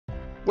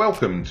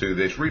Welcome to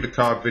this reader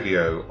card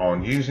video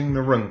on using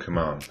the run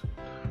command.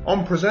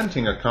 On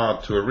presenting a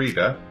card to a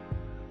reader,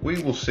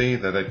 we will see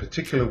that a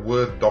particular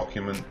Word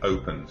document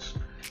opens.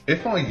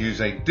 If I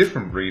use a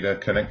different reader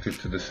connected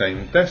to the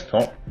same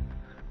desktop,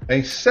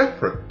 a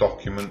separate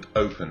document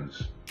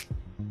opens.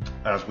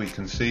 As we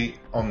can see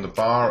on the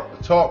bar at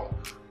the top,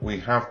 we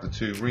have the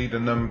two reader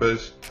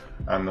numbers,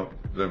 and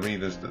the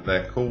readers that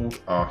they're called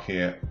are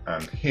here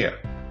and here.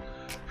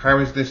 How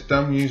is this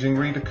done using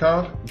reader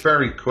card?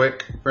 Very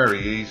quick, very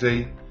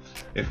easy.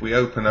 If we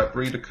open up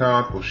reader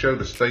card, we'll show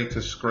the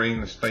status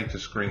screen. The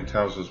status screen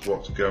tells us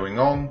what's going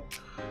on.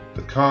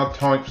 The card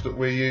types that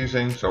we're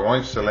using, so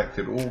I've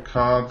selected all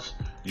cards.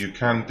 You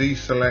can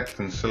deselect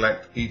and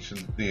select each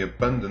of the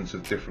abundance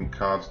of different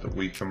cards that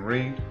we can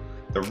read.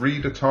 The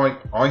reader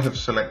type, I have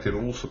selected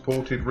all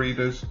supported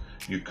readers.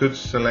 You could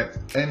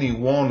select any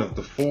one of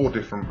the 4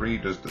 different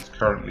readers that's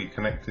currently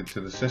connected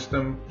to the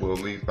system. We'll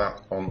leave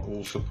that on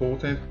all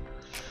supported.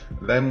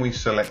 Then we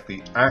select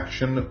the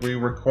action that we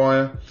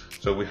require.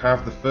 So we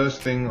have the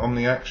first thing on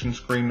the action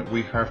screen that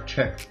we have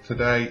checked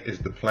today is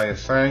the player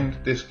sound.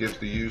 This gives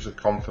the user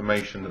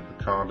confirmation that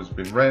the card has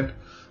been read.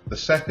 The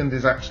second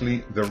is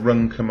actually the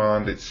run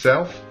command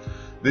itself.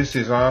 This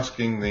is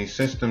asking the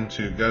system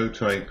to go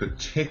to a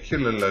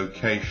particular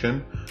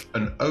location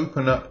and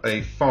open up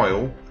a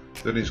file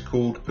that is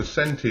called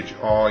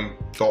 %i.docx.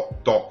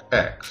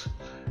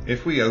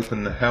 If we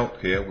open the help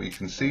here, we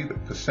can see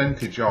that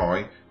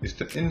 %i is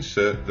to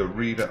insert the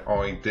reader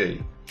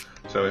ID.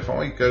 So if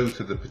I go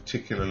to the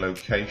particular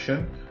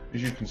location,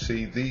 as you can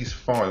see, these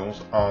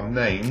files are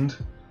named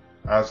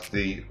as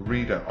the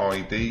reader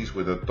IDs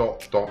with a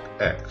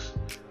 .docx,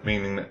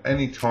 meaning that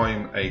any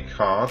time a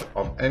card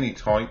of any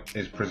type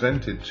is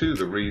presented to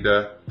the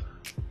reader,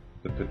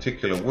 the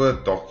particular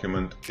Word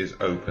document is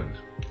opened.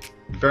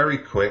 Very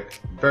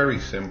quick, very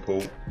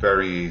simple,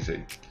 very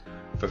easy.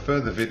 For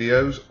further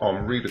videos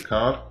on reader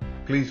card,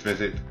 please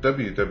visit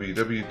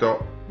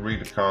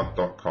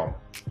www.readercard.com.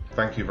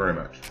 Thank you very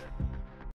much.